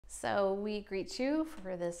So we greet you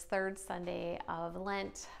for this third Sunday of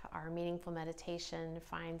Lent. Our meaningful meditation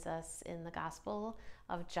finds us in the Gospel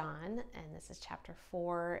of John, and this is chapter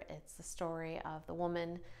 4. It's the story of the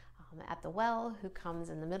woman at the well who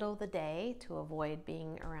comes in the middle of the day to avoid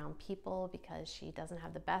being around people because she doesn't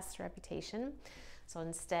have the best reputation. So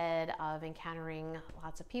instead of encountering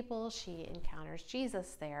lots of people, she encounters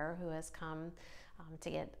Jesus there, who has come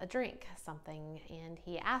to get a drink, something, and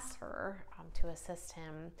he asks her to assist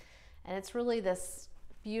him. And it's really this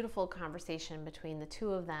beautiful conversation between the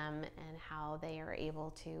two of them and how they are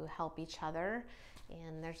able to help each other.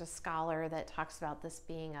 And there's a scholar that talks about this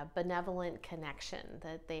being a benevolent connection,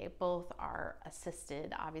 that they both are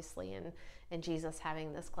assisted, obviously, in Jesus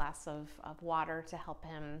having this glass of water to help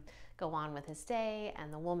him go on with his day,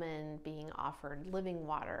 and the woman being offered living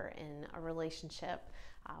water in a relationship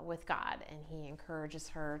with God. And he encourages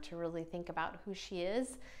her to really think about who she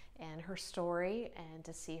is and her story, and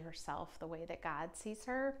to see herself the way that God sees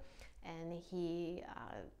her. And he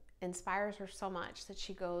inspires her so much that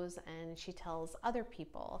she goes and she tells other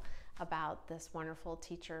people about this wonderful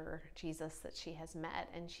teacher, Jesus, that she has met.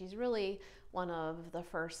 And she's really one of the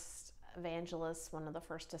first evangelists, one of the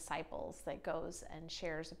first disciples that goes and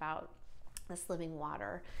shares about this living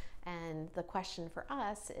water. And the question for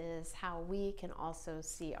us is how we can also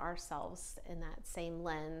see ourselves in that same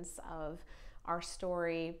lens of our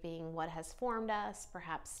story being what has formed us,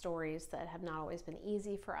 perhaps stories that have not always been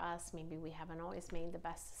easy for us. Maybe we haven't always made the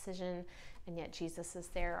best decision, and yet Jesus is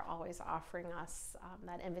there always offering us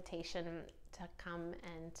that invitation to come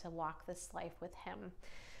and to walk this life with him.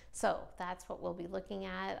 So that's what we'll be looking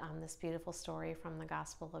at, this beautiful story from the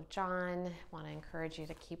Gospel of John. I want to encourage you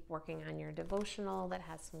to keep working on your devotional that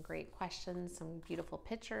has some great questions, some beautiful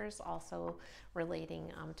pictures also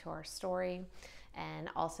relating to our story. And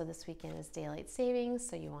also this weekend is daylight savings,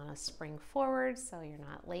 so you want to spring forward so you're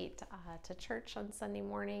not late to church on Sunday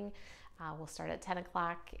morning. We'll start at 10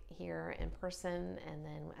 o'clock here in person, and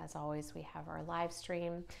then as always we have our live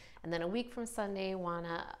stream. And then a week from Sunday, want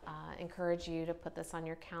to encourage you to put this on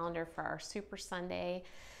your calendar for our Super Sunday.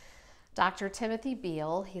 Dr. Timothy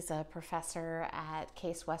Beal, he's a professor at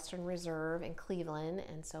Case Western Reserve in Cleveland,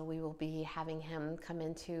 and so we will be having him come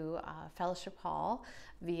into Fellowship Hall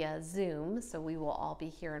via Zoom. So we will all be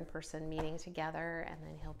here in person meeting together, and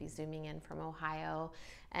then he'll be Zooming in from Ohio.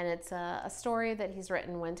 And it's a story that he's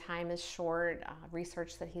written when time is short,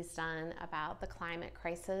 research that he's done about the climate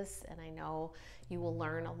crisis, and I know you will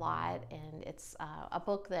learn a lot. And it's a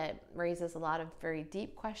book that raises a lot of very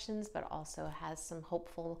deep questions, but also has some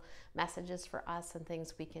hopeful messages for us and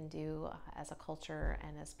things we can do as a culture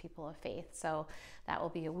and as people of faith. So that will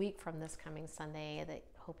be a week from this coming Sunday that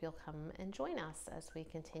hope you'll come and join us as we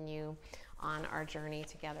continue on our journey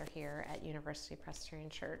together here at University Presbyterian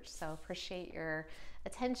Church. So appreciate your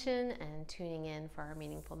attention and tuning in for our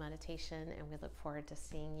meaningful meditation, and we look forward to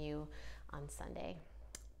seeing you on Sunday.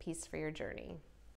 Peace for your journey.